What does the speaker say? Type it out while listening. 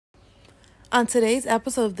On today's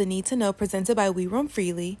episode of The Need to Know presented by We Roam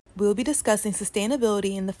Freely, we'll be discussing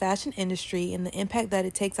sustainability in the fashion industry and the impact that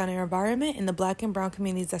it takes on our environment and the Black and brown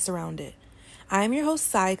communities that surround it. I am your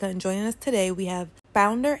host, Saika, and joining us today we have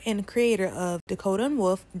founder and creator of Dakota and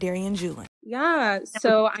Wolf, Darian Julin. Yeah,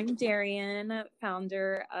 so I'm Darian,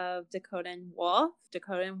 founder of Dakota and Wolf.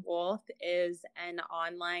 Dakota and Wolf is an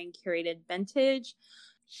online curated vintage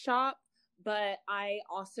shop, but I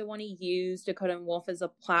also want to use Dakota and Wolf as a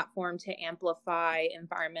platform to amplify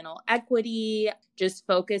environmental equity, just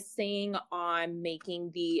focusing on making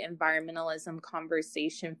the environmentalism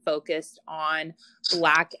conversation focused on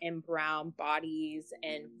Black and brown bodies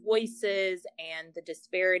and voices and the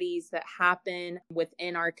disparities that happen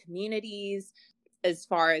within our communities as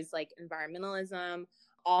far as like environmentalism.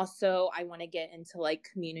 Also, I want to get into like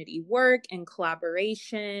community work and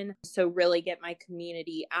collaboration. So really get my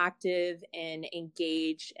community active and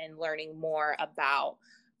engaged in learning more about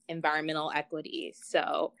environmental equity.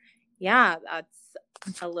 So yeah,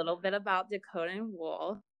 that's a little bit about Dakota and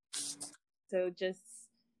Wolf. So just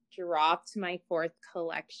dropped my fourth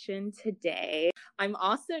collection today. I'm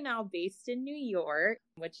also now based in New York,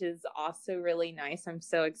 which is also really nice. I'm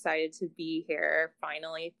so excited to be here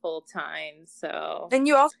finally full time. So, and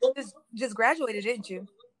you also just graduated, didn't you?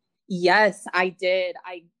 Yes, I did.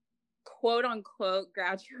 I quote unquote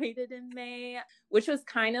graduated in May, which was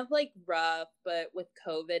kind of like rough, but with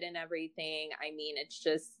COVID and everything, I mean, it's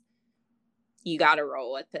just, you got to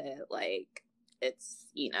roll with it. Like, it's,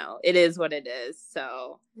 it is what it is.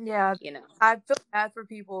 So, yeah, I feel bad for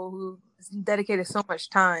people who dedicated so much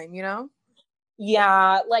time,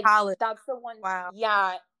 Yeah, like college. That's the one. Wow.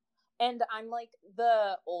 Yeah. And I'm like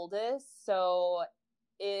the oldest, so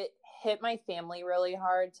it hit my family really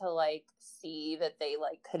hard to like see that they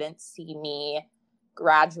like couldn't see me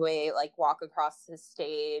graduate, like walk across the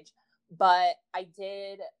stage. But I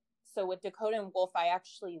did. So with Dakota and Wolf, I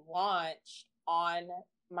actually launched on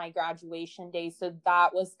my graduation day. So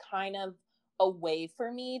that was kind of a way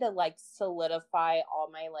for me to like solidify all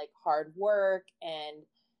my like hard work and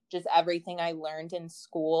just everything I learned in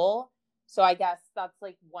school. So I guess that's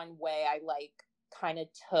like one way I like kind of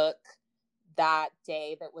took that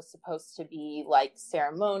day that was supposed to be like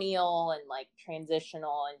ceremonial and like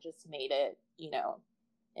transitional and just made it,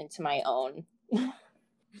 into my own.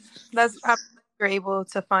 That's you're able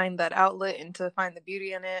to find that outlet and to find the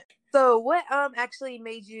beauty in it. So what actually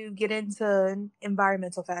made you get into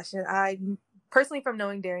environmental fashion? I personally, from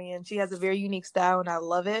knowing Darian, she has a very unique style and I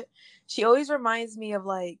love it. She always reminds me of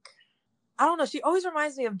like, I don't know, she always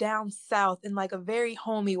reminds me of down south in like a very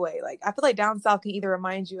homey way. Like I feel like down south can either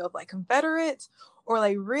remind you of like Confederates or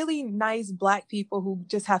like really nice Black people who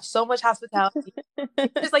just have so much hospitality.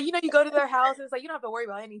 It's like, you go to their house and it's like you don't have to worry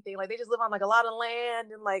about anything. Like they just live on like a lot of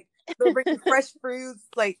land and like they bring you fresh fruits.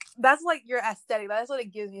 Like that's like your aesthetic. That's what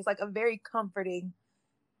it gives me. It's like a very comforting,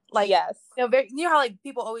 like, yes, very, how like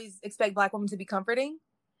people always expect Black women to be comforting.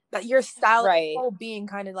 That your style, right, whole being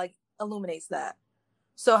kind of like illuminates that.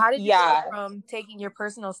 So how did you go from taking your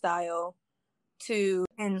personal style to,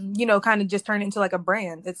 and, kind of just turn it into like a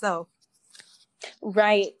brand itself?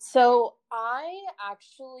 Right. So I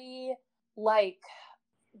actually like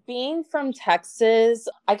being from Texas.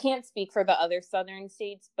 I can't speak for the other southern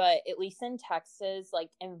states, but at least in Texas, like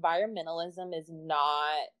environmentalism is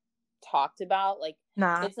not talked about. Like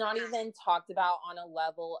it's not even talked about on a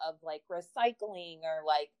level of like recycling or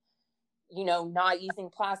like, not using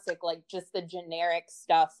plastic, like just the generic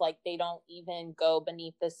stuff. Like they don't even go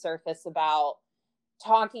beneath the surface about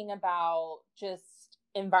talking about just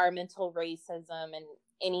environmental racism and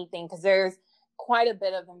anything, because there's quite a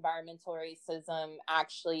bit of environmental racism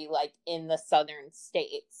actually like in the southern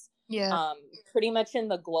states. Pretty much in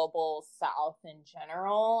the global south in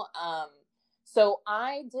general. So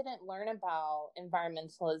I didn't learn about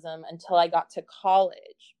environmentalism until I got to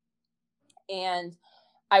college, and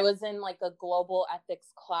I was in like a global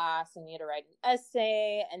ethics class and we had to write an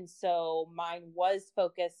essay. And so mine was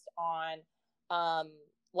focused on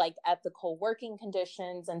like ethical working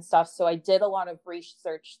conditions and stuff. So I did a lot of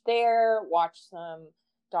research there, watched some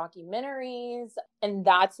documentaries, and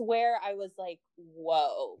that's where I was like,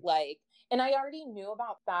 whoa, like, and I already knew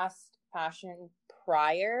about fast fashion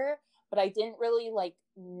prior, but I didn't really like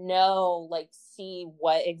know, like see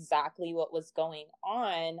what was going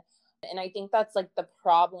on. And I think that's like the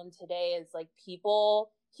problem today is like people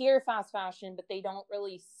hear fast fashion, but they don't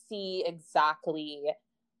really see exactly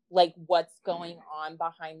like what's going on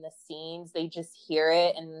behind the scenes. They just hear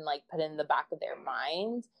it and like put it in the back of their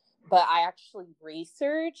mind. But I actually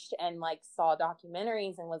researched and like saw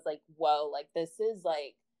documentaries and was like, whoa, like this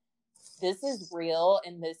is real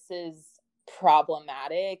and this is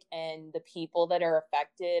problematic, and the people that are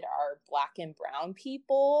affected are Black and brown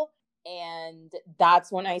people. And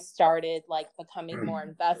that's when I started like becoming more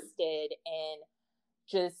invested in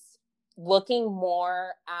just looking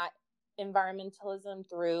more at environmentalism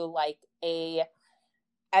through like a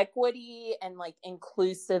equity and like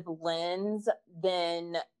inclusive lens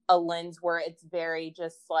than a lens where it's very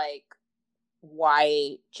just like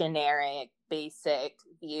white, generic, basic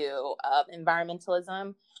view of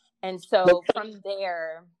environmentalism. And so from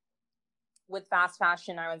there, with fast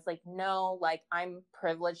fashion, I was like, no, like I'm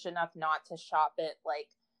privileged enough not to shop at like,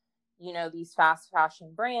 you know, these fast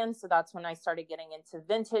fashion brands. So that's when I started getting into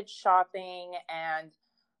vintage shopping. And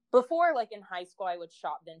before, like in high school, I would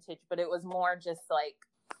shop vintage, but it was more just like,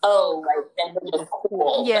 oh, like vintage is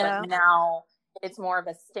cool. Yeah. But now it's more of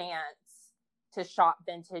a stance to shop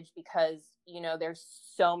vintage because, you know, there's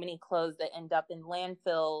so many clothes that end up in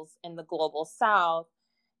landfills in the global south.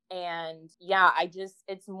 And yeah,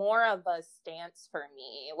 it's more of a stance for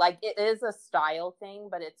me. Like it is a style thing,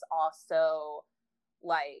 but it's also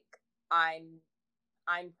like I'm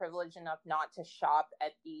privileged enough not to shop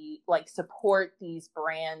at like support these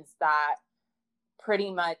brands that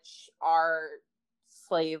pretty much are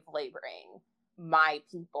slave laboring my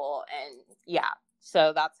people. And yeah,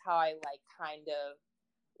 so that's how I like kind of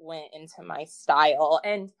went into my style.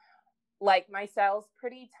 And like my style's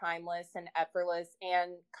pretty timeless and effortless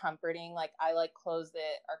and comforting. Like I like clothes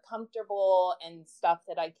that are comfortable and stuff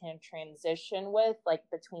that I can transition with like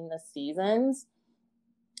between the seasons.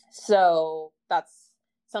 So that's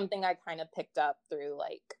something I kind of picked up through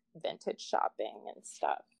like vintage shopping and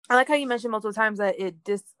stuff. I like how you mentioned multiple times that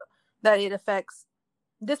it affects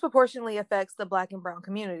disproportionately affects the Black and brown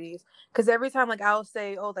communities. Because every time like I'll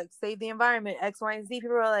say, oh, like save the environment, X, Y, and Z,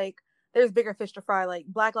 people are like, there's bigger fish to fry, like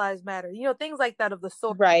Black Lives Matter, you know, things like that of the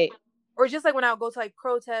sort. Right. Or just like when I'll go to like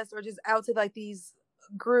protests or just out to like these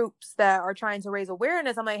groups that are trying to raise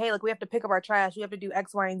awareness, I'm like, hey, like we have to pick up our trash, we have to do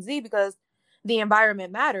X, Y, and Z because the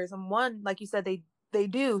environment matters. And one, like you said, they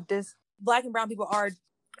do this. Black and brown people are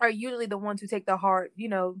usually the ones who take the hard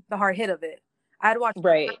hit of it. I'd watch a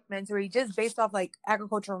documentary just based off like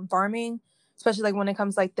agriculture and farming, especially like when it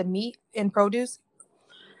comes like the meat and produce.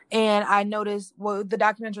 And I noticed the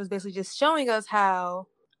documentary was basically just showing us how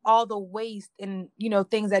all the waste and, you know,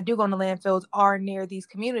 things that do go into landfills are near these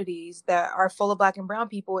communities that are full of Black and brown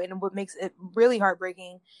people. And what makes it really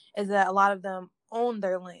heartbreaking is that a lot of them own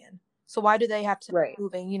their land. So why do they have to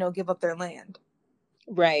move and, you know, give up their land?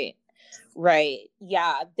 Right. Right.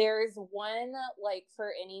 Yeah. There's one, like,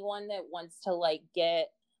 for anyone that wants to, like,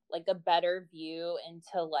 get, like, a better view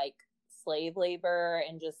into, like, slave labor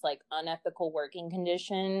and just, like, unethical working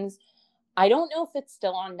conditions. I don't know if it's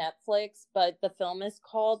still on Netflix, but the film is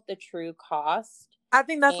called The True Cost. I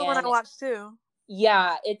think that's the one I watched, too.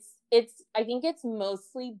 Yeah. I think it's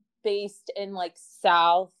mostly based in, like,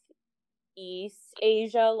 Southeast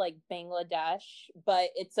Asia, like Bangladesh, but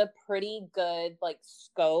it's a pretty good, like,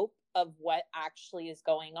 scope of what actually is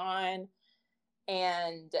going on.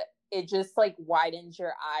 And it just like widens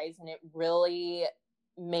your eyes and it really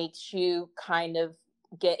makes you kind of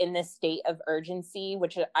get in this state of urgency,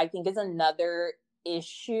 which I think is another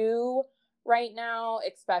issue right now,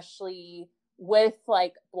 especially with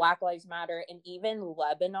like Black Lives Matter and even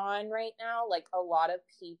Lebanon right now. Like a lot of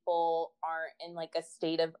people aren't in like a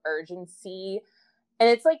state of urgency. And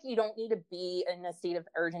it's like you don't need to be in a state of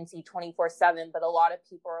urgency 24/7, but a lot of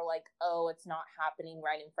people are like, oh, it's not happening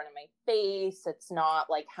right in front of my face. It's not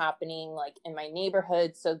like happening like in my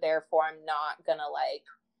neighborhood. So therefore I'm not gonna like,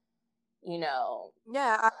 you know,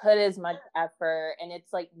 put as much effort. And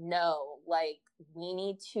it's like, no, like we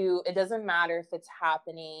need to, it doesn't matter if it's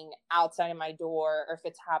happening outside of my door or if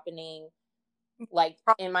it's happening like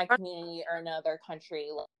in my community or another country.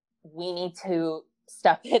 Like, we need to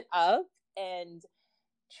step it up and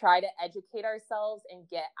try to educate ourselves and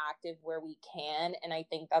get active where we can. And I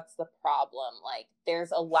think that's the problem. Like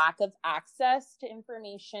there's a lack of access to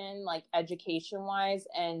information, like education wise.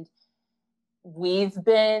 And we've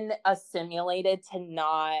been assimilated to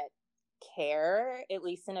not care, at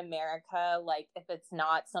least in America. Like if it's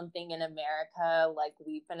not something in America, like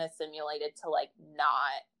we've been assimilated to like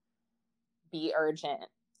not be urgent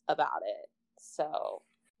about it. So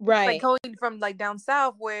like going from like down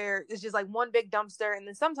south where it's just like one big dumpster, and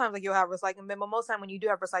then sometimes like you'll have a recycling bin, but most time when you do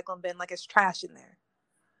have a recycling bin, like it's trash in there.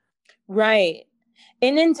 Right.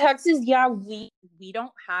 And in Texas, yeah, we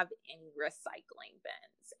don't have any recycling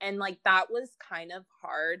bins. And like that was kind of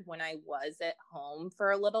hard when I was at home for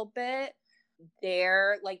a little bit.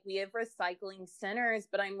 There, like we have recycling centers,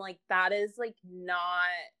 but I'm like, that is like not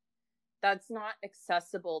that's not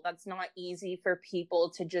accessible. That's not easy for people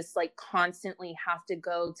to just like constantly have to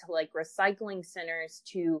go to like recycling centers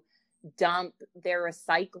to dump their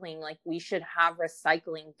recycling. Like we should have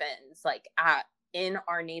recycling bins like in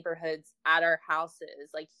our neighborhoods, at our houses,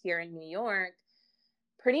 like here in New York.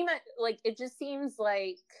 Pretty much like it just seems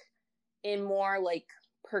like in more like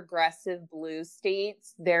progressive blue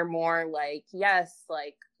states, they're more like, yes,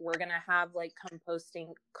 like we're gonna have like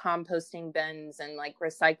composting bins and like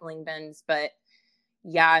recycling bins. But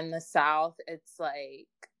yeah, in the South, it's like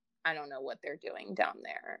I don't know what they're doing down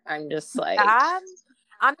there. I'm just like I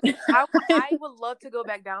would love to go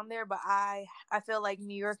back down there, but I feel like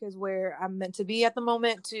New York is where I'm meant to be at the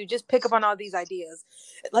moment to just pick up on all these ideas.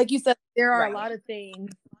 Like you said, there are a lot of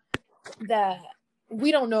things that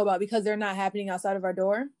we don't know about because they're not happening outside of our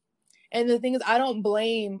door. And the thing is, I don't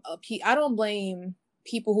blame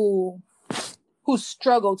people who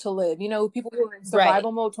struggle to live. You know, people who are in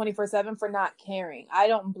survival mode 24/7 for not caring. I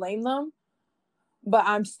don't blame them, but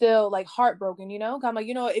I'm still like heartbroken. You know, I'm like,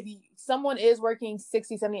 you know, if someone is working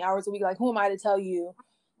 60, 70 hours a week, like who am I to tell you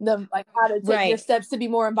like how to take your steps to be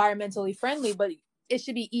more environmentally friendly? But it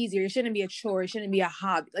should be easier. It shouldn't be a chore. It shouldn't be a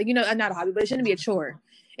hobby. Like, you know, not a hobby, but it shouldn't be a chore.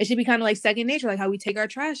 It should be kind of like second nature, like how we take our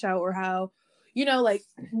trash out or how, you know, like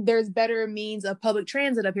there's better means of public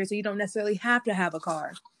transit up here. So you don't necessarily have to have a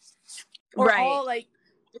car. Or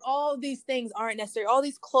all these things aren't necessary. All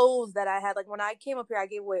these clothes that I had, like when I came up here, I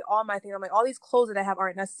gave away all my things. I'm like, all these clothes that I have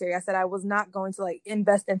aren't necessary. I said I was not going to like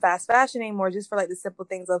invest in fast fashion anymore, just for like the simple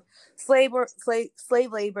things of slave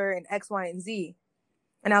labor and X, Y, and Z.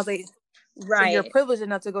 And I was like, you're privileged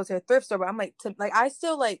enough to go to a thrift store, but I'm like, I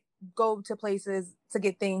still like go to places to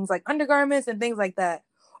get things like undergarments and things like that.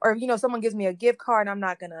 Or, you know, someone gives me a gift card, and I'm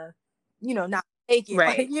not gonna, you know, not take it.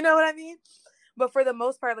 Like, you know what I mean? But for the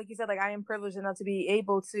most part, like you said, like I am privileged enough to be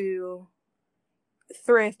able to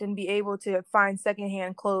thrift and be able to find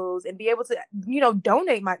secondhand clothes and be able to, you know,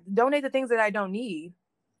 donate the things that I don't need.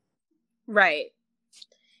 Right.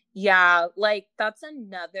 Yeah, like that's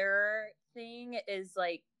another thing is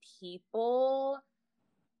like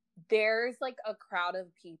there's like a crowd of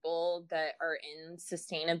people that are in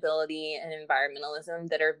sustainability and environmentalism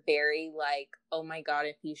that are very like, oh my God,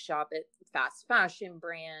 if you shop at fast fashion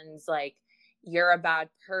brands, like you're a bad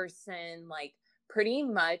person, like pretty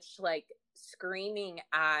much like screaming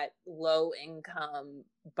at low income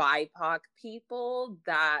BIPOC people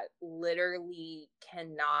that literally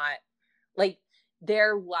cannot, like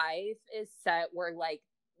their life is set where like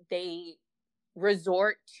they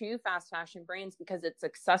resort to fast fashion brands because it's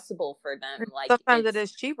accessible for them. Like sometimes it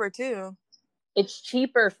is cheaper too. It's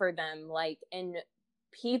cheaper for them. Like, and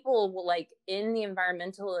people like in the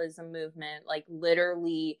environmentalism movement, like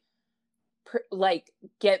literally like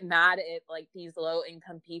get mad at like these low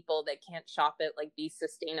income people that can't shop at like these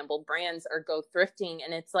sustainable brands or go thrifting.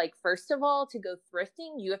 And it's like, first of all, to go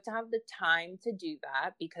thrifting, you have to have the time to do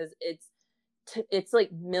that because it's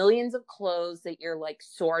like millions of clothes that you're like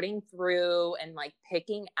sorting through and like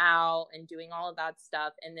picking out and doing all of that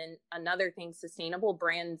stuff. And then another thing, sustainable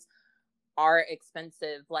brands are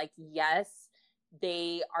expensive. Like, yes,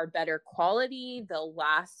 they are better quality, they'll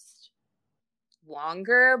last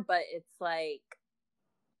longer, but it's like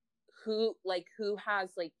who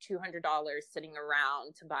has like $200 sitting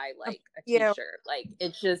around to buy like a t-shirt? Like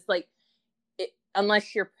it's just like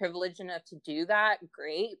unless you're privileged enough to do that,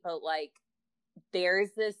 great, but like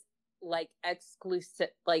there's this like exclusive,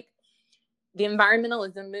 like the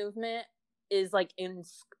environmentalism movement is like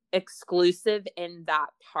exclusive in that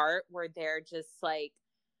part where they're just like,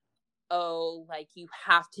 oh, like you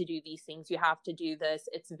have to do these things, you have to do this.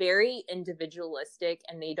 It's very individualistic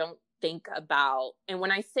and they don't think about, and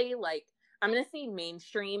when I say like, I'm going to say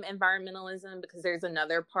mainstream environmentalism because there's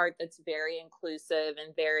another part that's very inclusive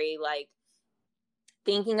and very like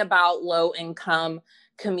thinking about low income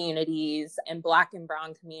communities and Black and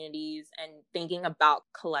brown communities and thinking about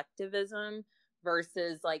collectivism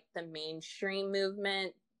versus like the mainstream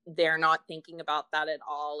movement. They're not thinking about that at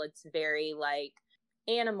all. It's very like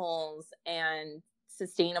animals and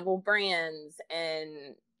sustainable brands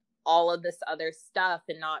and all of this other stuff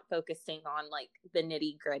and not focusing on like the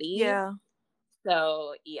nitty gritty. Yeah.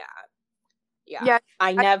 So yeah.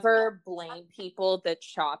 I never blame people that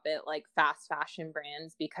shop at like fast fashion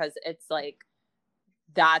brands because it's like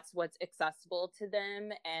that's what's accessible to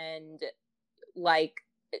them. And like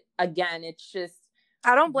again, it's just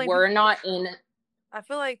I don't blame we're not in. I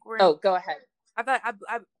feel like we're. Oh, go ahead.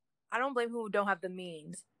 I don't blame who don't have the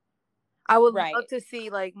means. I would love to see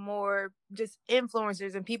like more just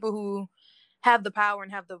influencers and people who have the power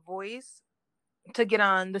and have the voice to get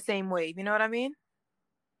on the same wave. You know what I mean?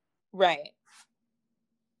 Right.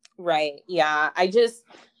 Right. Yeah.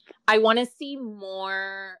 I want to see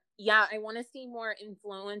more. Yeah. I want to see more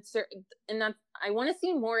influencer, and I want to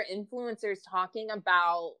see more influencers talking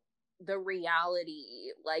about the reality.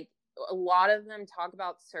 Like, a lot of them talk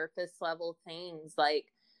about surface level things, like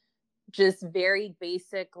just very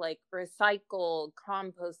basic, like recycle,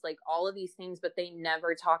 compost, like all of these things, but they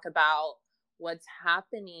never talk about what's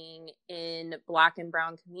happening in Black and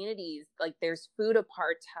brown communities. Like, there's food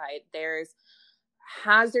apartheid, there's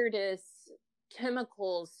hazardous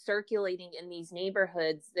chemicals circulating in these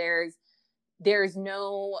neighborhoods, there's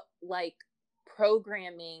no like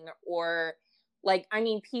programming, or like, I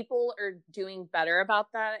mean, people are doing better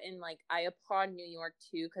about that, and like I applaud New York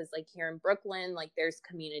too, because like here in Brooklyn, like there's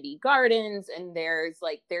community gardens, and there's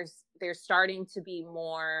starting to be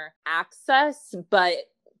more access, but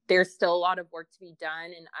there's still a lot of work to be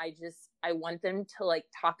done, and I want them to like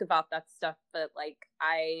talk about that stuff, but like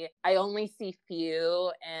I only see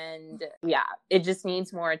few, and yeah, it just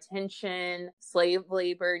needs more attention. Slave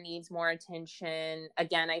labor needs more attention.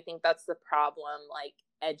 Again, I think that's the problem, like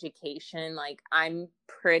education. Like, I'm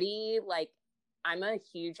a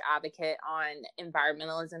huge advocate on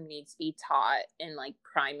environmentalism needs to be taught in like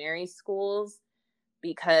primary schools,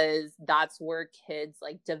 because that's where kids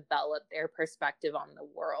like develop their perspective on the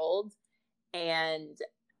world, and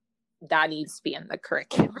that needs to be in the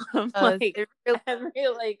curriculum. Like, It really,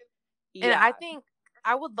 like, and yeah. I think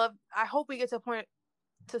I hope we get to a point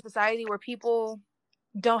to society where people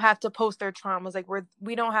don't have to post their traumas, like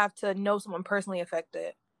we don't have to know someone personally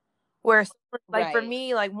affected. Where, like, for Right.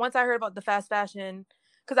 me, like, once I heard about the fast fashion,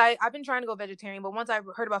 because I've been trying to go vegetarian, but once I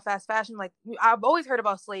heard about fast fashion, like, I've always heard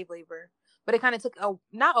about slave labor, but it kind of took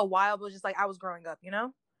not a while, but it was just like I was growing up, you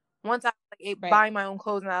know. Once I was like Right. buying my own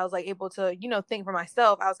clothes and I was like able to, think for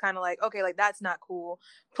myself, I was kind of like, okay, like that's not cool.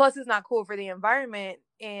 Plus, it's not cool for the environment.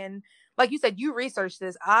 And like you said, you researched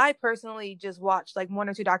this. I personally just watched like one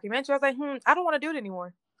or two documentaries. I was like, I don't want to do it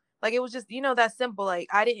anymore. Like, it was just, that simple. Like,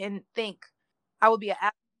 I didn't think I would be an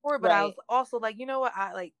advocate for it, but I was Right. also like, you know what?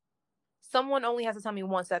 I like someone only has to tell me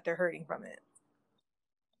once that they're hurting from it.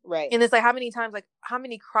 Right. And it's like, how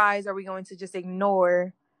many cries are we going to just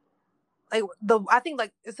ignore? Like, I think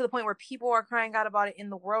like it's to the point where people are crying out about it and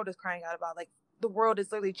the world is crying out about it. Like, the world is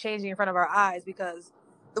literally changing in front of our eyes because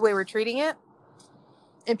the way we're treating it,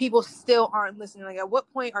 and people still aren't listening. Like, at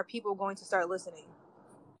what point are people going to start listening?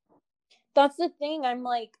 That's the thing. I'm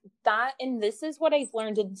like that, and this is what I've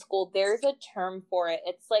learned in school. There's a term for it.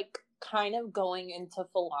 It's like kind of going into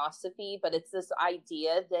philosophy, but it's this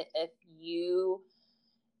idea that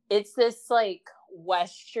it's this like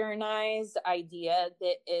westernized idea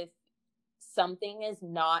that if something is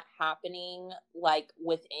not happening like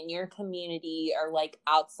within your community or like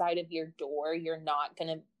outside of your door, you're not going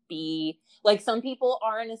to be like, some people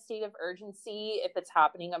are in a state of urgency if it's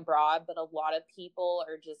happening abroad, but a lot of people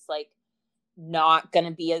are just like not going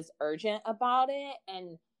to be as urgent about it.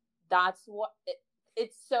 And that's what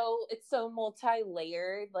it's so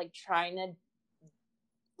multi-layered, like trying to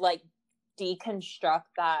like deconstruct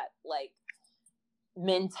that like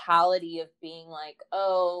mentality of being like,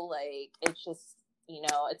 oh, like it's just,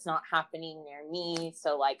 it's not happening near me,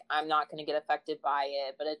 so like I'm not going to get affected by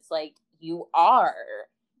it. But it's like, you are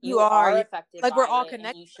affected, like, by we're all it,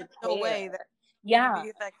 connected. and you should No care. way that Yeah. be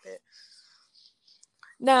affected.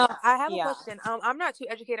 Now, I have a Yeah. question. I'm not too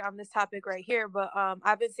educated on this topic right here, but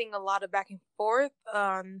I've been seeing a lot of back and forth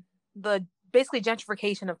on the basically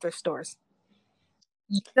gentrification of thrift stores.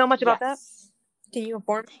 You know much about that? Yes. Can you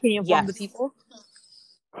inform the Yes. people?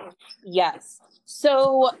 Yes.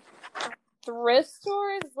 So thrift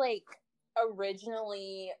stores like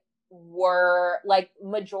originally were like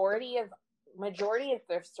majority of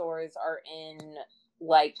thrift stores are in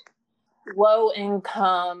like low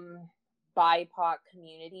income BIPOC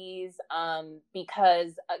communities,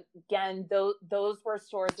 because again, those were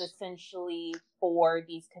stores essentially for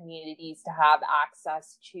these communities to have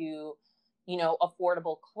access to,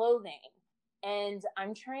 affordable clothing. And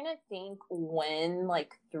I'm trying to think when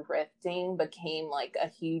like thrifting became like a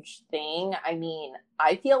huge thing. I mean,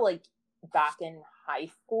 I feel like back in high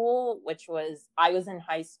school, I was in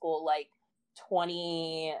high school like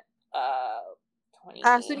 20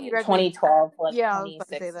 2012, like yeah, I was about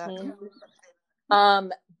to say 2016.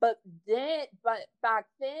 that. But back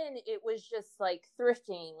then it was just like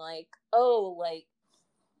thrifting, like, oh, like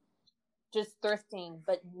just thrifting.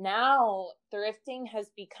 But now thrifting has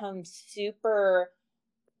become super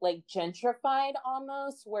like gentrified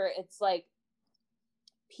almost, where it's like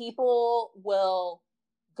people will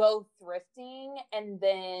go thrifting and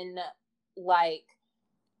then like,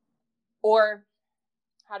 or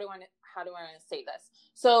how do I want to say this?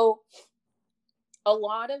 So a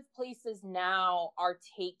lot of places now are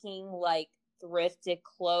taking like thrifted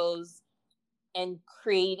clothes and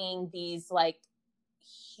creating these like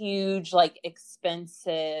huge, like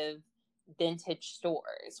expensive vintage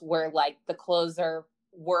stores where like the clothes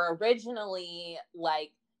were originally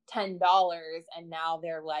like $10 and now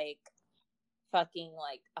they're like fucking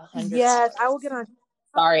like $100. Yes, I will get on.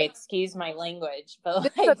 Sorry, excuse my language, but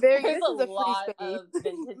This is like there's this a is a free lot space. of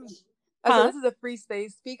vintage. So this is a free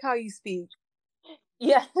space. Speak how you speak.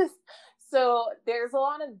 Yes. So there's a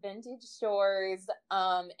lot of vintage stores,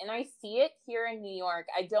 and I see it here in New York.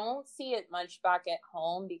 I don't see it much back at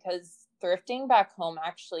home because thrifting back home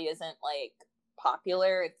actually isn't like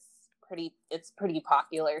popular. It's pretty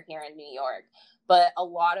popular here in New York, but a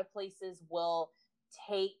lot of places will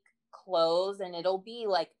take clothes and it'll be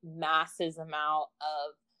like masses amount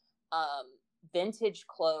of vintage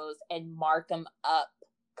clothes and mark them up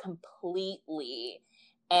completely,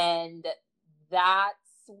 and that's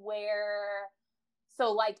where,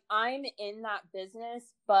 so like I'm in that business,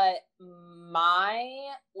 but my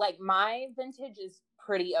vintage is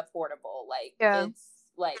pretty affordable. Like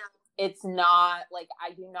it's not like,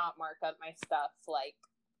 I do not mark up my stuff like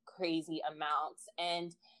crazy amounts,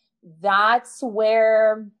 and that's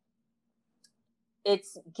where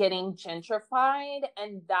it's getting gentrified,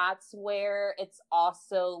 and that's where it's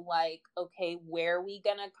also like, okay, where are we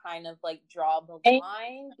gonna kind of like draw the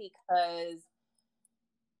line, because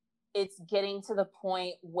it's getting to the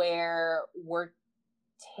point where we're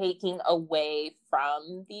taking away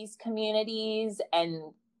from these communities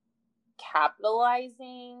and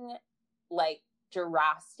capitalizing like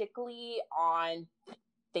drastically on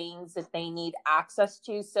things that they need access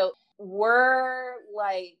to. So we're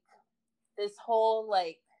like, this whole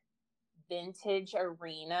like vintage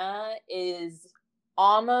arena is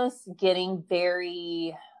almost getting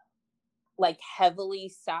very like heavily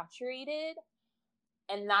saturated.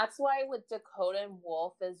 And that's why with Dakota and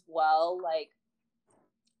Wolf as well, like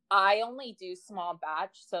I only do small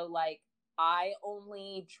batch. So like I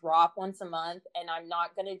only drop once a month, and I'm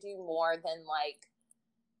not going to do more than like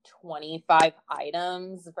 25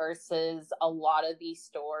 items, versus a lot of these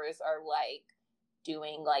stores are like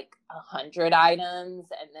doing like 100 items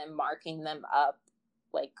and then marking them up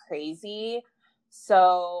like crazy.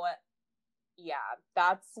 So yeah,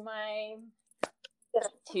 that's my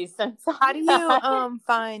 2 cents. How do you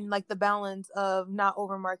find like the balance of not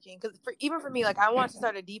overmarking? Because even for me, like I want to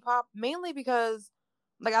start a Depop mainly because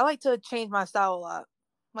like I like to change my style a lot.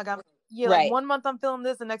 Like like 1 month I'm feeling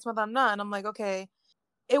this, the next month I'm not, and I'm like, okay,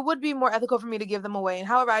 it would be more ethical for me to give them away. And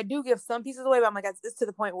however, I do give some pieces away, but I'm like, it's to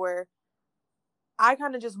the point where I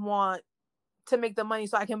kind of just want to make the money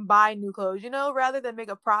so I can buy new clothes, rather than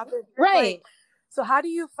make a profit. Right. Like, so how do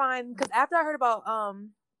you find, because after I heard about,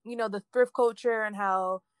 the thrift culture and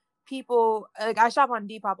how people, like I shop on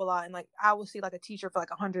Depop a lot, and like I will see like a t-shirt for like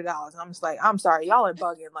 $100. And I'm just like, I'm sorry, y'all are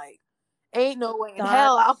bugging. Like, ain't no way in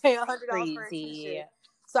hell I'll pay $100 for a t-shirt.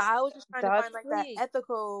 So I was just trying to find like that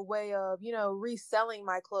ethical way of, reselling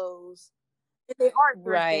my clothes if they are thrifted.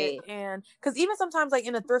 Right. And because even sometimes like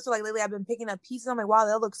in a thrift store, like lately I've been picking up pieces. I'm like, wow,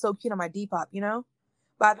 that looks so cute on my Depop,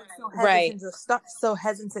 but I've been so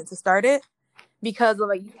hesitant to start it because of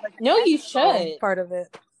like no, you should part of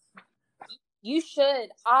it. You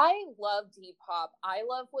should. I love Depop. I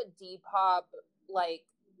love what Depop like.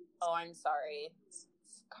 Oh, I'm sorry.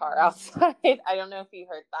 Car outside. I don't know if you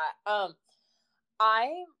heard that.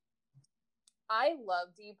 I love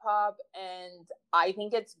Depop, and I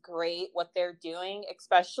think it's great what they're doing.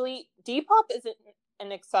 Especially Depop isn't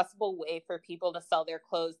an accessible way for people to sell their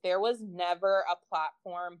clothes. There was never a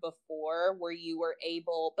platform before where you were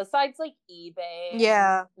able, besides like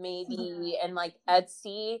eBay, maybe, and like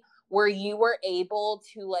Etsy, where you were able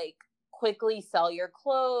to like quickly sell your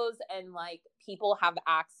clothes and like people have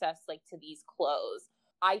access like to these clothes.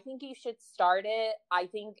 I think you should start it. I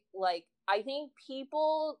think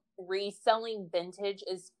people reselling vintage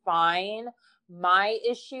is fine. My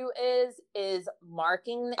issue is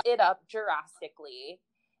marking it up drastically.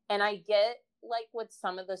 And I get like with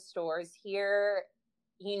some of the stores here,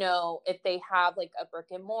 if they have like a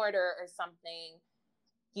brick and mortar or something,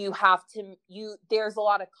 there's a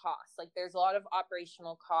lot of costs. Like there's a lot of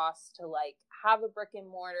operational costs to like have a brick and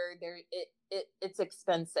mortar. It's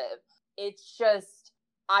expensive. It's just,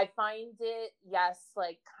 I find it, yes,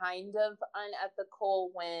 like kind of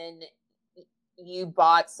unethical when you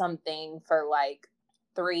bought something for like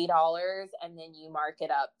 $3 and then you mark it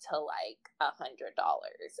up to like $100.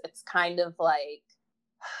 It's kind of like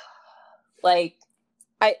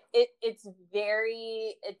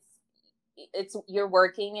it's you're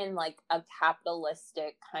working in like a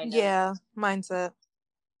capitalistic kind of mindset.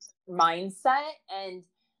 mindset. And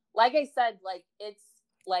like I said, like, it's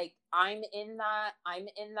like, I'm in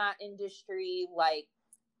that industry. Like,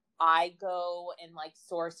 I go and like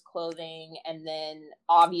source clothing, and then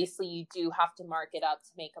obviously you do have to mark it up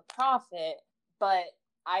to make a profit, but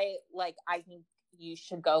I think you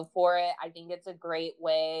should go for it. I think it's a great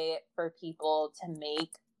way for people to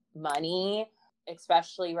make money,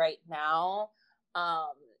 especially right now.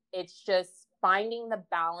 It's just finding the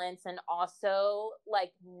balance, and also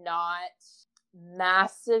like not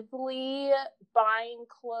massively buying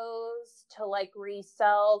clothes to like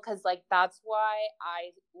resell, because like that's why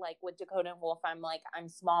I like with Dakota and Wolf, I'm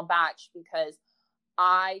small batch, because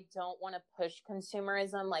I don't want to push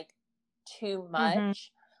consumerism like too much.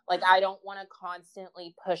 Mm-hmm. Like, I don't want to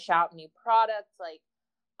constantly push out new products. Like,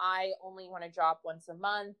 I only want to drop once a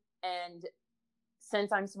month, and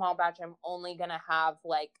since I'm small batch, I'm only gonna have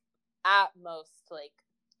like at most like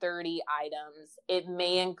 30 items. It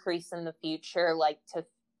may increase in the future, like to,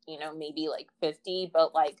 maybe like 50,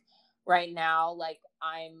 but like right now, like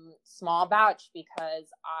I'm small batch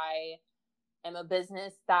because I am a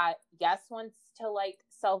business that, yes, wants to like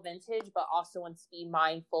sell vintage, but also wants to be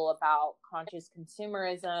mindful about conscious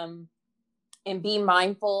consumerism and be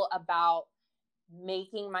mindful about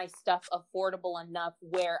making my stuff affordable enough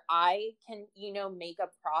where I can, make a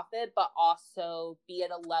profit, but also be at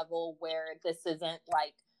a level where this isn't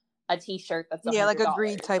like a t-shirt that's $100. Yeah, like a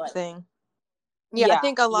greed type thing. Yeah, I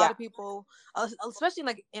think a lot of people, especially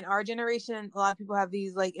like in our generation, a lot of people have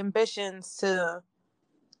these like ambitions that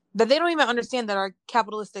they don't even understand that are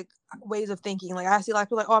capitalistic ways of thinking. Like, I see a lot of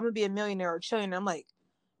people like, oh, I'm gonna be a millionaire or a trillionaire. I'm like,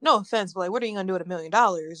 no offense, but like, what are you gonna do with $1 million?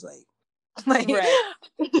 Like, right.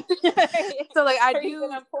 So like, I are do, you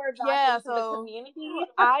gonna pour back into the community?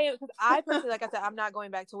 I personally, like I said, I'm not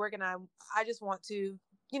going back to work, and I just want to,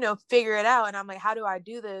 figure it out. And I'm like, how do I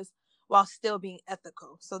do this while still being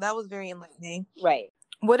ethical? So that was very enlightening. Right.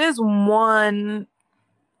 What is one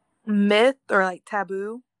myth or like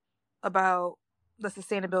taboo about the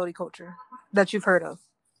sustainability culture that you've heard of?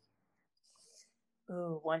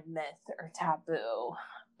 Ooh, one myth or taboo.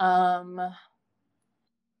 I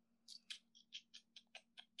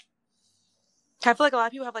feel like a lot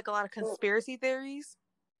of people have like a lot of conspiracy theories.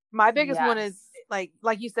 My biggest one is like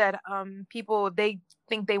you said, people, they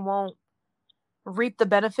think they won't reap the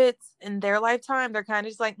benefits in their lifetime. They're kind of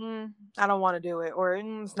just like, I don't want to do it, or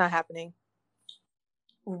it's not happening.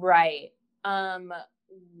 Right.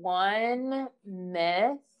 One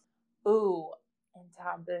myth. Ooh, and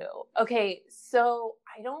taboo. Okay, so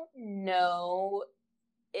I don't know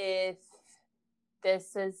if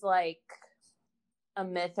this is like a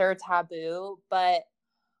myth or taboo, but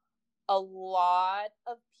a lot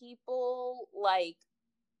of people like,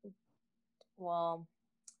 well,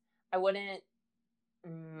 I wouldn't,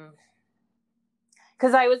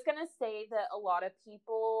 because I was gonna say that a lot of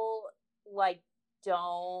people like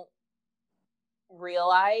don't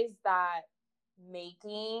realize that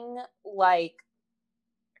making like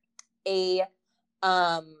a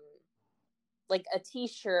like a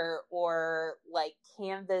t-shirt or like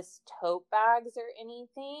canvas tote bags or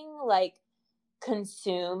anything like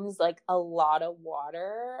consumes like a lot of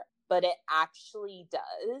water, but it actually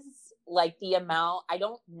does. Like the amount, I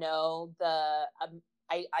don't know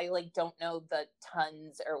I like don't know the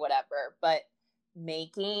tons or whatever, but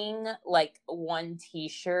making like one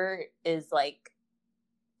t-shirt is like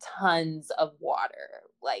tons of water.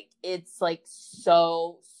 Like it's like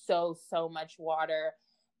so much water.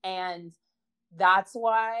 And that's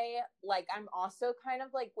why like I'm also kind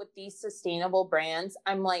of like with these sustainable brands,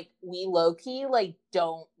 I'm like, we low-key like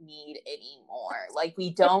don't need any more. Like we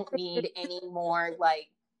don't need any more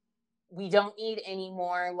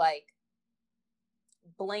like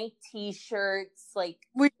blank t-shirts, like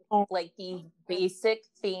these basic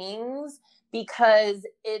things, because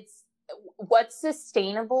it's what's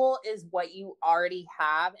sustainable is what you already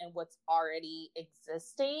have and what's already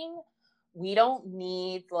existing. We don't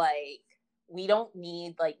need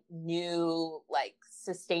new like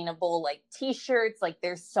sustainable like t-shirts. Like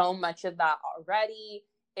there's so much of that already.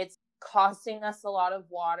 It's costing us a lot of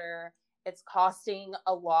water. It's costing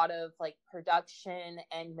a lot of like production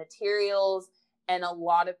and materials. And a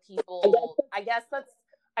lot of people, I guess that's,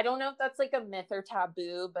 I don't know if that's like a myth or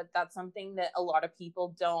taboo, but that's something that a lot of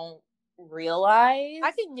people don't realize.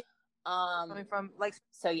 I think coming from like,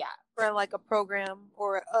 so yeah, for like a program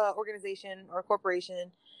or a organization or a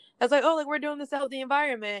corporation that's like, oh, like we're doing this to help the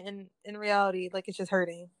environment, and in reality, like it's just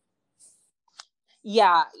hurting.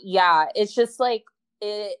 Yeah, it's just like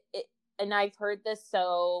it and I've heard this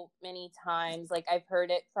so many times. Like I've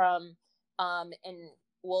heard it from and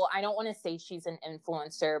well, I don't want to say she's an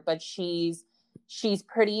influencer, but she's she's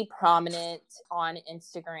pretty prominent on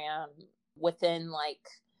Instagram within like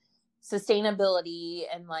sustainability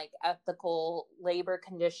and like ethical labor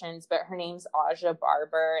conditions, but her name's Aja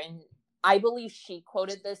Barber, and I believe she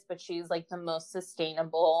quoted this, but she's like, the most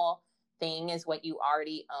sustainable thing is what you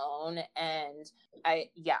already own. And I'll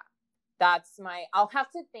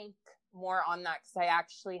have to think more on that, because I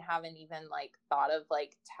actually haven't even like thought of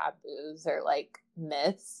like taboos or like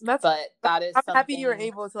myths. But that is I'm something. happy you were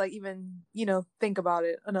able to like even, think about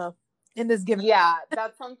it enough in this given. Yeah,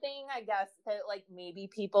 that's something I guess that like maybe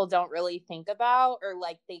people don't really think about, or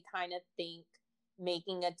like they kind of think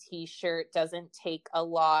making a t-shirt doesn't take a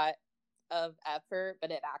lot of effort,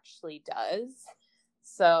 but it actually does.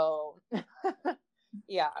 So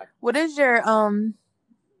yeah. What is your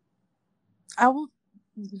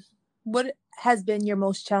what has been your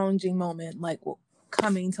most challenging moment, like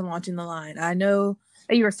coming to launching the line? I know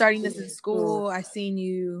that you were starting this in school. I seen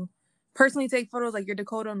you personally take photos. Like your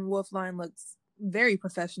Dakota and Wolf line looks very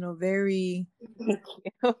professional, very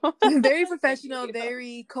very professional,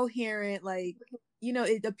 very coherent. Like,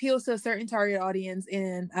 it appeals to a certain target audience,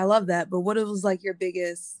 and I love that. But what was like your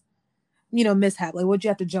biggest, mishap? Like, what'd you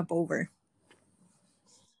have to jump over?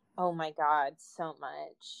 Oh my God, so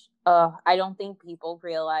much. I don't think people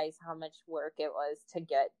realize how much work it was to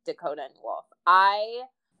get Dakota and Wolf. I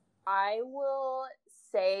will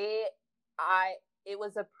say it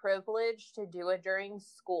was a privilege to do it during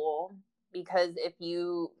school, because if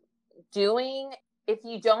you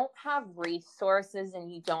don't have resources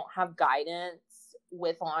and you don't have guidance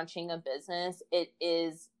with launching a business, it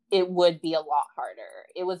would be a lot harder.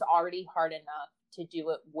 It was already hard enough to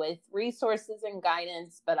do it with resources and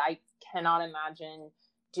guidance, but I cannot imagine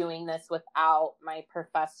doing this without my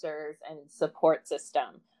professors and support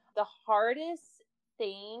system. The hardest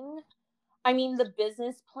thing, I mean, the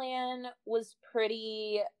business plan was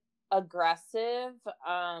pretty aggressive,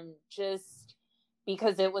 just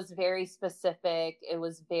because it was very specific. It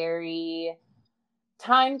was very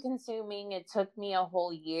time consuming. It took me a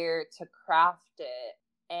whole year to craft it.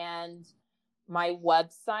 And my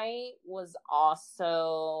website was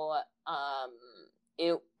also,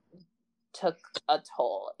 it took a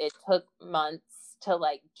toll. It took months to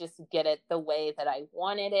like just get it the way that I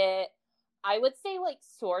wanted it. I would say like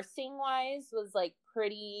sourcing wise was like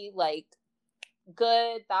pretty like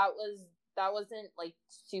good. That wasn't like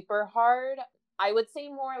super hard. I would say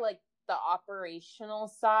more like the operational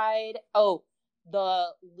side. Oh,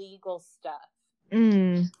 the legal stuff.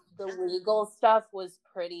 The legal stuff was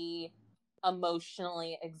pretty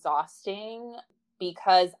emotionally exhausting,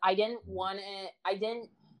 because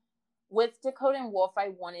with Dakota and Wolf, I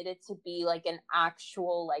wanted it to be like an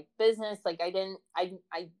actual like business. Like I didn't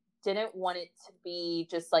want it to be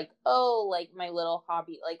just like, oh, like my little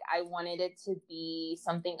hobby. Like I wanted it to be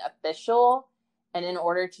something official. And in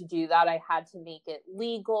order to do that, I had to make it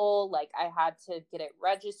legal. Like I had to get it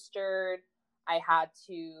registered. I had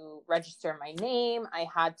to register my name. I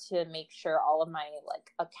had to make sure all of my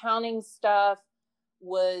like accounting stuff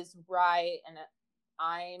was right. And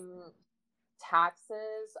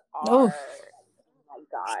taxes are, oh my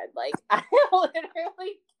God, like I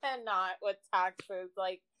literally cannot with taxes.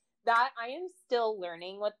 Like that, I am still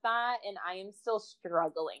learning with that, and I am still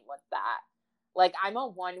struggling with that. Like I'm a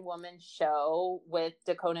one-woman show with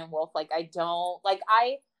Dakota and Wolf. Like I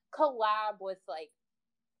collab with like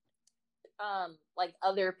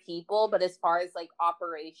other people, but as far as like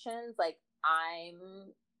operations, like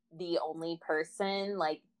I'm the only person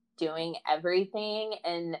like doing everything,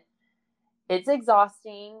 and it's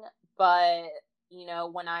exhausting. But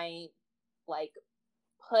when I like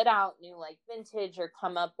put out new like vintage or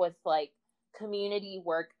come up with like community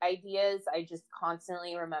work ideas, I just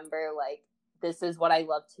constantly remember like this is what I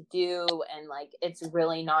love to do, and like it's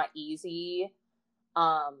really not easy.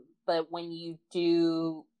 But when you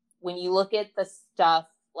look at the stuff,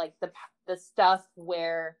 like the stuff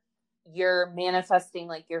where you're manifesting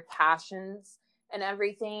like your passions and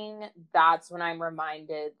everything, that's when I'm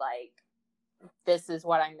reminded like this is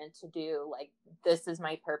what I'm meant to do. Like this is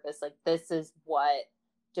my purpose. Like this is what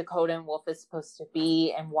Dakota and Wolf is supposed to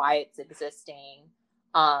be and why it's existing.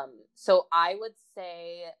 So I would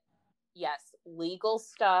say yes, legal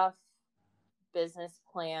stuff, business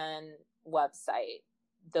plan, website.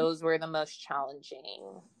 Those were the most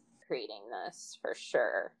challenging creating this, for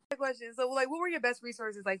sure. Question. So like, what were your best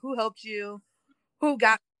resources? Like who helped you? Who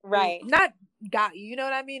got you? Right. Not got you, you know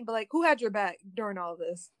what I mean? But like who had your back during all of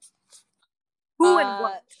this? Who and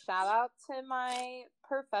what? Shout out to my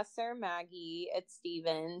professor Maggie at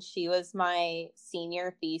Stevens. She was my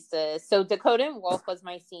senior thesis. So Dakota and Wolf was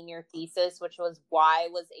my senior thesis, which was why I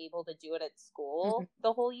was able to do it at school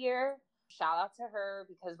the whole year. Shout out to her,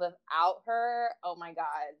 because without her, oh my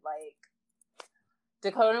God, like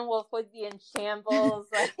Dakota and Wolf would be in shambles.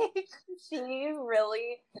 Like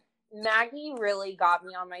Maggie really got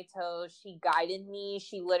me on my toes. She guided me.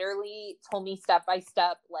 She literally told me step by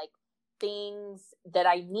step, like things that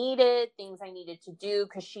I needed, things I needed to do,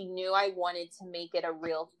 because she knew I wanted to make it a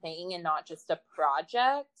real thing and not just a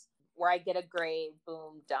project where I get a grade,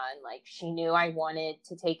 boom, done. Like she knew I wanted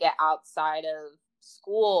to take it outside of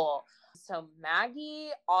school. So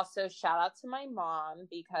Maggie, also shout out to my mom,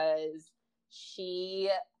 because she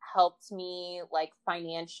helped me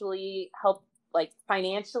financially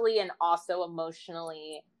and also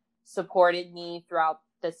emotionally supported me throughout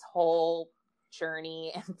this whole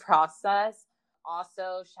journey and process.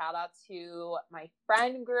 Also, shout out to my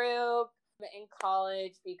friend group in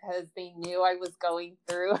college, because they knew I was going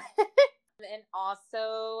through it. And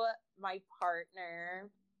also my partner,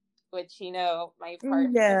 which, my partner,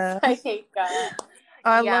 Yeah.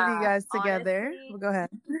 I love you guys together. Honestly, well, go ahead.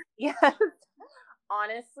 Yes.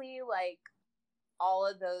 Honestly, all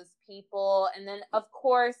of those people. And then, of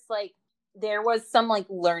course, there was some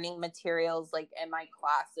learning materials in my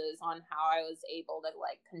classes on how I was able to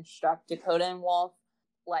construct Dakota and Wolf,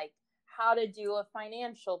 how to do a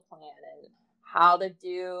financial plan and how to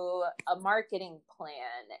do a marketing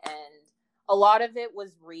plan. And a lot of it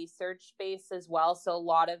was research based as well. So a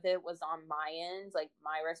lot of it was on my end,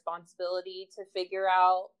 my responsibility to figure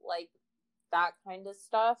out that kind of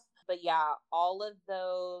stuff. But yeah, all of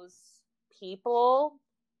those people,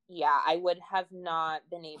 I would have not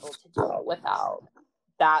been able to do it without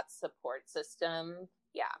that support system.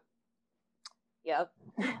 Yeah. Yep.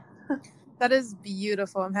 That is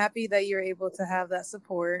beautiful. I'm happy that you're able to have that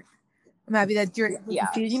support. I'm happy that you're able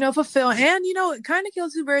to, fulfill. And, it kind of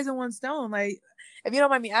kills two birds in one stone. If you don't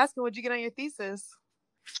mind me asking, what'd you get on your thesis?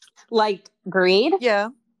 Grade? Yeah.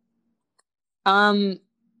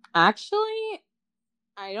 Actually,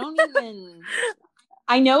 I don't even...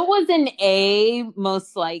 I know it was an A,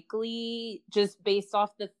 most likely, just based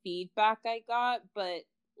off the feedback I got, but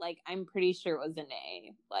I'm pretty sure it was an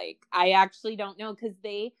A. I actually don't know, because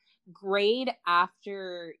they grade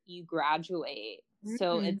after you graduate.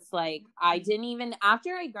 So it's I didn't even,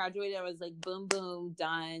 after I graduated, I was boom, boom,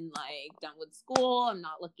 done, done with school. I'm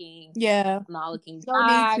not looking back.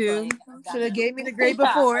 Don't need to. Should have gave me the grade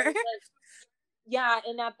before.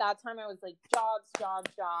 And at that time I was jobs.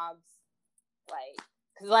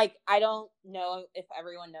 Because I don't know if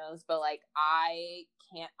everyone knows, but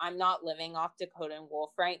I'm not living off Dakota and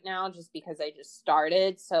Wolf right now, just because I just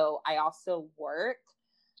started. So I also work.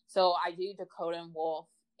 So I do Dakota and Wolf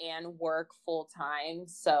and work full time.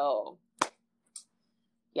 So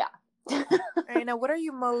yeah. All right, now what are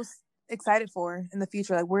you most excited for in the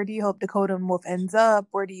future? Where do you hope Dakota and Wolf ends up?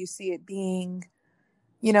 Where do you see it being?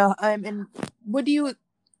 And what do you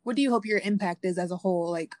hope your impact is as a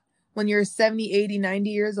whole? When you're 70, 80, 90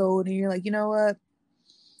 years old and you're you know what?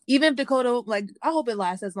 Even if Dakota, I hope it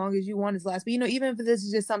lasts as long as you want it to last. But, even if this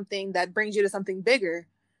is just something that brings you to something bigger,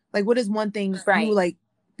 what is one thing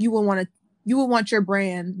you will want your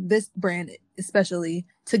brand, this brand especially,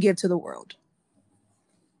 to give to the world?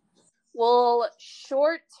 Well,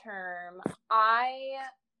 short term, I'm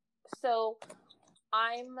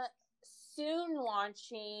soon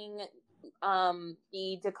launching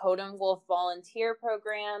the Dakota and Wolf volunteer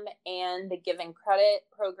program and the Given Credit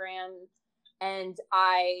program.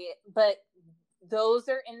 But those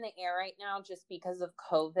are in the air right now just because of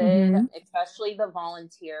COVID, especially the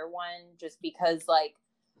volunteer one, just because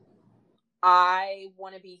I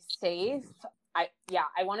want to be safe. I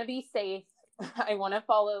want to be safe. I want to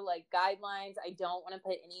follow guidelines. I don't want to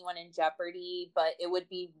put anyone in jeopardy, but it would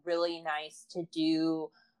be really nice to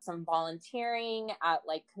do some volunteering at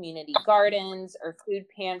community gardens or food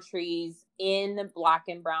pantries in Black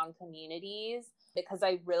and Brown communities, because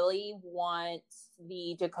I really want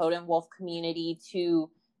the Dakota and Wolf community to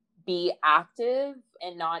be active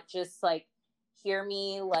and not just hear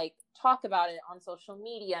me talk about it on social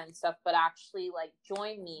media and stuff, but actually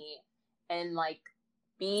join me and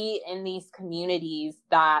be in these communities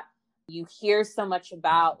that you hear so much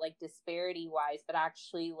about disparity wise, but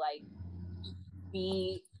actually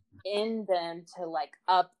be in them to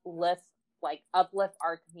uplift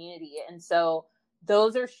our community. And so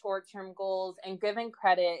those are short-term goals. And Given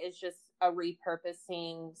Credit is just a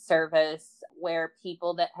repurposing service where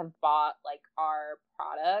people that have bought our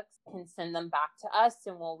products can send them back to us,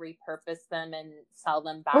 and we'll repurpose them and sell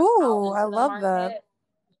them back out into I the love market. that.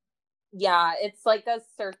 Yeah, it's a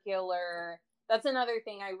circular. That's another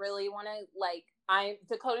thing I really want to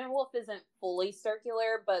Dakota and Wolf isn't fully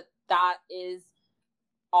circular, but that is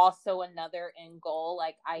also another end goal.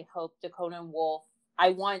 Like, I hope I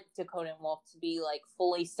want Dakota and Wolf to be like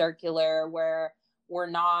fully circular, where we're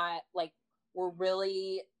not like, we're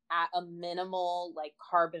really at a minimal like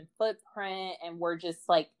carbon footprint, and we're just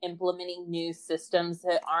like implementing new systems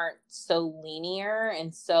that aren't so linear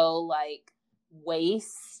and so like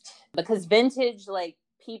waste. Because vintage, like,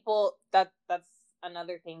 people, that's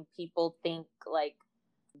another thing, people think like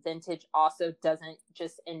vintage also doesn't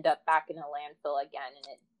just end up back in a landfill again, and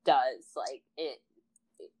it does. Like,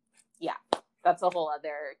 yeah, that's a whole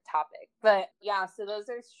other topic. But yeah, so those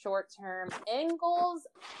are short-term end goals.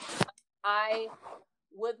 I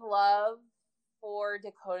would love for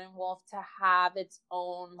Dakota and Wolf to have its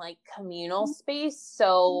own like communal space.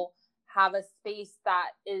 So have a space that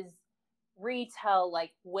is retail,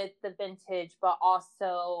 like with the vintage, but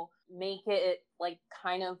also make it like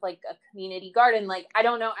kind of like a community garden. Like, I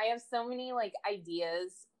don't know, I have so many like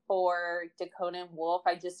ideas for Dakota and Wolf.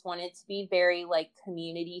 I just want it to be very like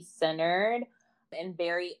community centered and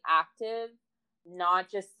very active, not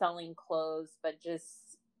just selling clothes, but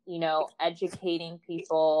just, you know, educating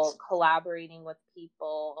people, collaborating with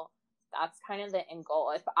people. That's kind of the end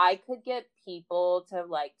goal. If I could get people to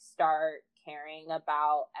like start caring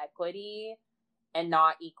about equity and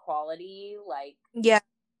not equality, like, Yeah,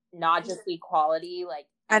 not just equality, like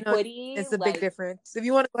equity, it's a like, big difference. If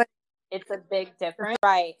you want to go ahead. it's a big difference,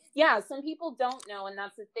 right? Yeah, some people don't know, and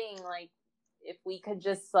that's the thing. Like, if we could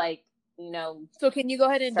just like, you know, So can you go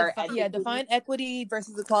ahead and start define equity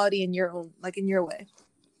versus equality in your own, like in your way?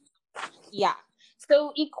 Yeah.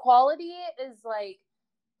 So equality is like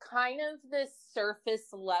kind of this surface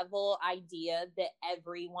level idea that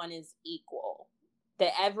everyone is equal,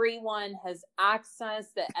 that everyone has access,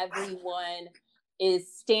 that everyone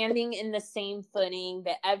is standing in the same footing,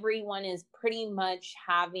 that everyone is pretty much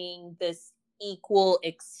having this equal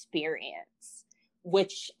experience,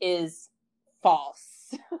 which is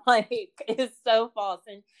false. Like, it's so false.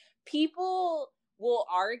 And people will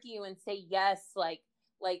argue and say, yes, like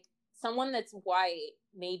someone that's white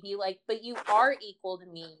may be like, but you are equal to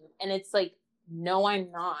me. And it's like, no,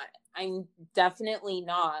 I'm not. I'm definitely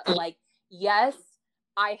not. Like, yes,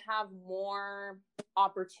 I have more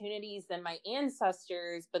opportunities than my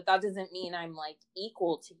ancestors, but that doesn't mean I'm like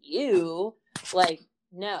equal to you. Like,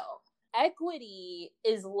 no. Equity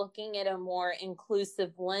is looking at a more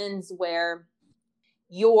inclusive lens where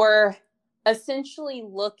you're essentially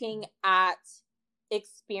looking at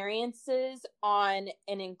experiences on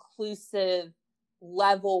an inclusive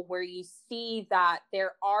level, where you see that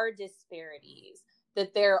there are disparities,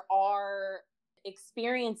 that there are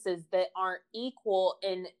experiences that aren't equal,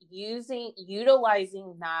 and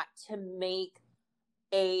utilizing that to make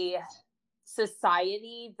a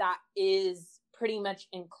society that is pretty much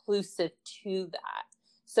inclusive to that.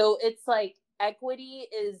 So it's like equity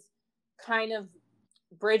is kind of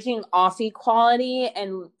bridging off equality,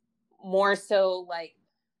 and more so like,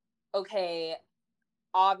 okay,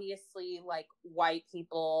 obviously like white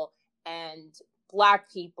people and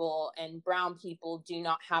Black people and brown people do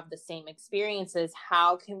not have the same experiences.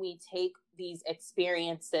 How can we take these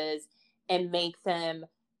experiences and make them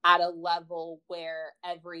at a level where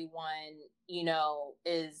everyone, you know,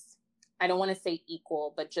 is, I don't want to say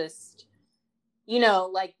equal, but just, you know,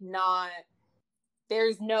 like, not,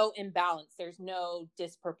 there's no imbalance, there's no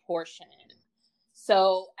disproportion.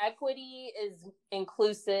 So equity is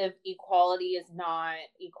inclusive, equality is not.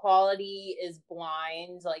 Equality is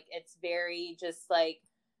blind. Like, it's very just like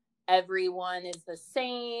everyone is the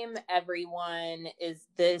same, everyone is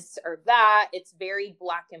this or that. It's very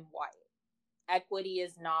black and white. Equity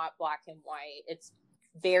is not black and white. It's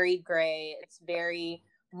very gray. It's very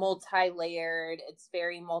multi-layered. It's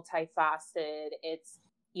very multifaceted. It's,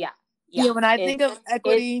 yeah. Yeah, when I think of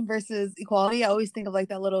equity versus equality, I always think of like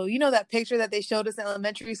that little, you know, that picture that they showed us in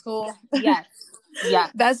elementary school. Yes. Yeah.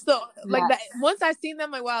 That's the, like, that. Once I seen that,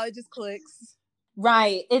 I'm like, wow, it just clicks.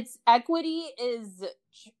 Right. It's equity is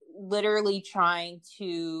literally trying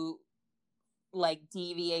to like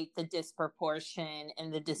deviate the disproportion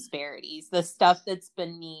and the disparities, the stuff that's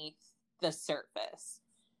beneath the surface.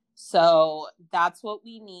 So that's what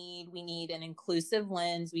we need. We need an inclusive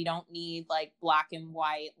lens. We don't need like black and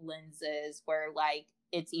white lenses where like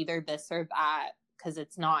it's either this or that, because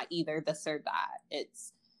it's not either this or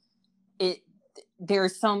that.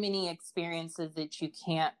 There's so many experiences that you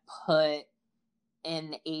can't put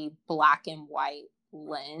in a black and white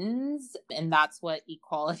lens, and that's what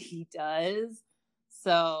equality does.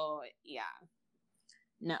 So yeah.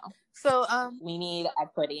 No. So we need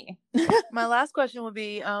equity. My last question would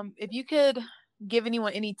be, if you could give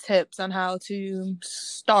anyone any tips on how to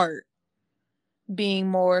start being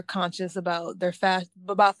more conscious about their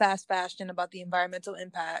fast fashion, about the environmental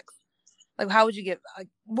impacts? Like, how would you get, like,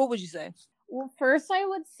 what would you say? Well, first I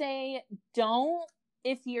would say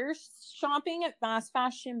if you're shopping at fast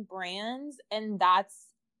fashion brands and that's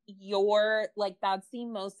that's the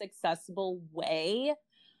most accessible way,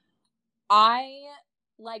 I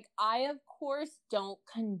of course don't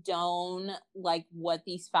condone like what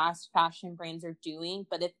these fast fashion brands are doing,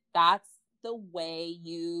 but if that's the way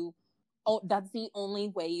that's the only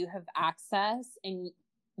way you have access, and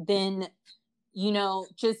then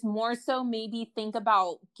just more so maybe think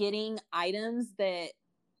about getting items that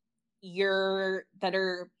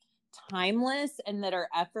are timeless and that are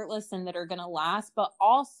effortless and that are going to last. But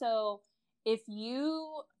also, if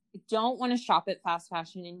you don't want to shop at fast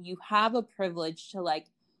fashion and you have a privilege to like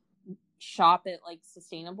shop at like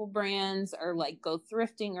sustainable brands or like go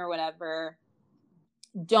thrifting or whatever,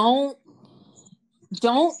 don't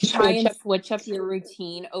try and switch up your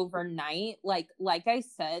routine overnight. Like I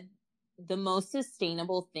said, the most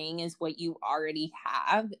sustainable thing is what you already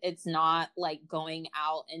have. It's not like going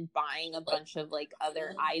out and buying a bunch of like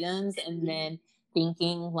other items and then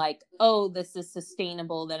thinking like, oh, this is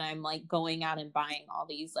sustainable, that I'm like going out and buying all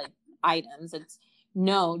these like items. It's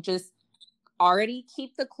no, just already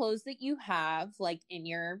keep the clothes that you have like in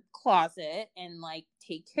your closet and like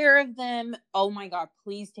take care of them. Oh my God,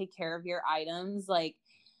 please take care of your items. Like,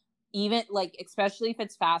 even like, especially if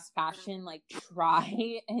it's fast fashion, like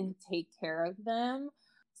try and take care of them.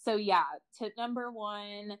 So yeah, tip number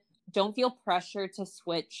 1, don't feel pressure to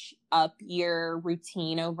switch up your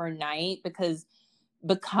routine overnight, because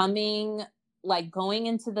going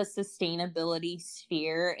into the sustainability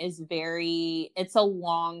sphere it's a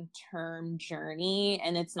long-term journey,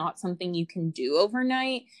 and it's not something you can do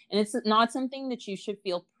overnight, and it's not something that you should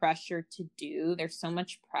feel pressure to do. There's so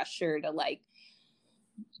much pressure to like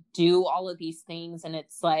do all of these things, and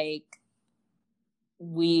it's like,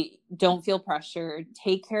 we don't feel pressured.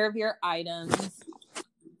 Take care of your items,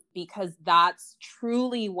 because that's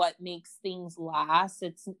truly what makes things last.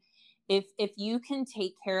 It's if you can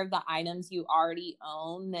take care of the items you already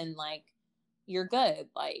own, then like you're good.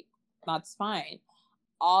 Like, that's fine.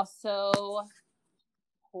 Also,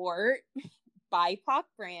 support BIPOC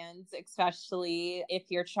brands, especially if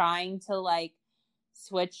you're trying to like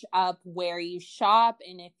switch up where you shop,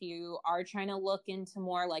 and if you are trying to look into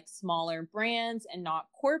more like smaller brands and not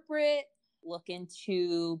corporate, look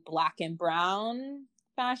into Black and brown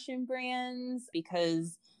fashion brands,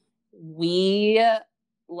 because we're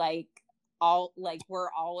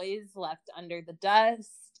always left under the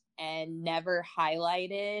dust and never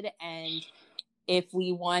highlighted. And if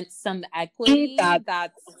we want some equity,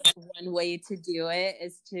 that's one way to do it,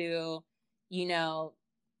 is to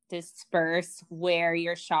disperse where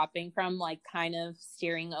you're shopping from, like kind of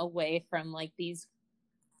steering away from like these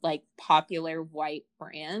like popular white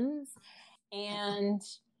brands. And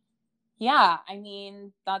yeah, I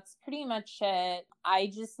mean, that's pretty much it.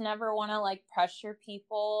 I just never want to like pressure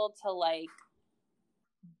people to like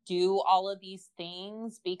do all of these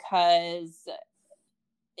things, because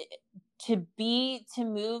to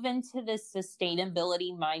move into this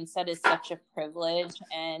sustainability mindset is such a privilege.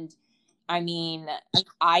 And I mean,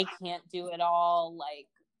 I can't do it all. Like,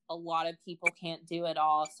 a lot of people can't do it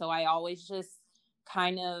all. So I always just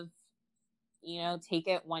kind of, take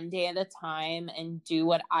it one day at a time and do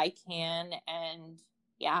what I can. And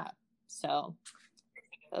yeah, so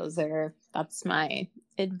that's my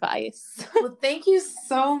advice. Well, thank you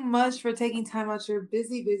so much for taking time out your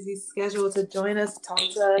busy schedule to join us, talk to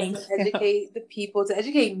us, and educate the people, to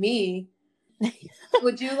educate me.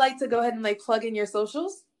 Would you like to go ahead and like plug in your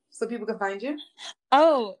socials so people can find you?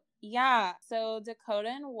 Oh, yeah. So Dakota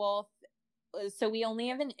and Wolf. So we only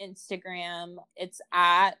have an Instagram. It's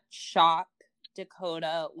at Shop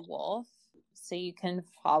Dakota Wolf. So you can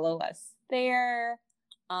follow us there.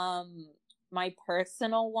 My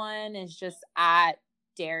personal one is just at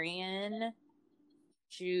Darian.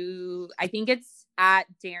 I think it's at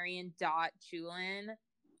Darian.Julin.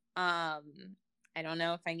 I don't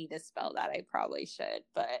know if I need to spell that. I probably should,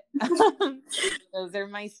 but those are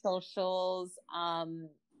my socials. And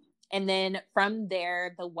then from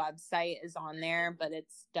there, the website is on there, but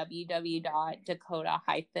it's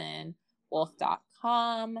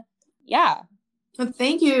www.dakota-wolf.com. Yeah. Well,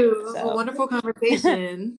 thank you. So. A wonderful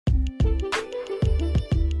conversation.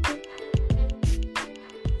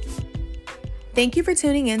 Thank you for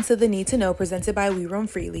tuning in to The Need to Know, presented by We Roam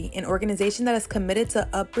Freely, an organization that is committed to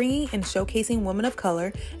upbringing and showcasing women of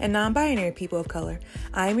color and non-binary people of color.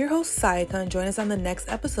 I am your host, Sayaka, and join us on the next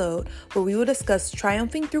episode where we will discuss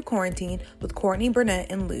triumphing through quarantine with Courtney Burnett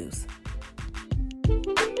and Luz.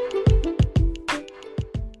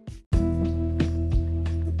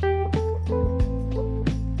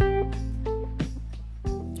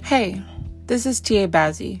 Hey, this is Tia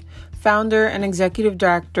Bazzi, founder and executive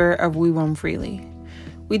director of We Roam Freely.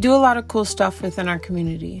 We do a lot of cool stuff within our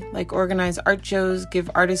community, like organize art shows,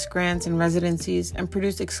 give artist grants and residencies, and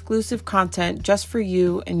produce exclusive content just for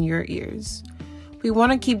you and your ears. We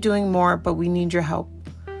want to keep doing more, but we need your help.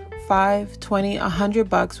 $5, $20,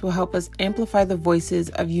 $100 will help us amplify the voices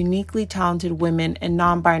of uniquely talented women and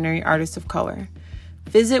non-binary artists of color.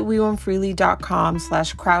 Visit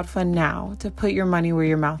weroamfreely.com/crowdfund now to put your money where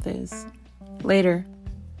your mouth is. Later.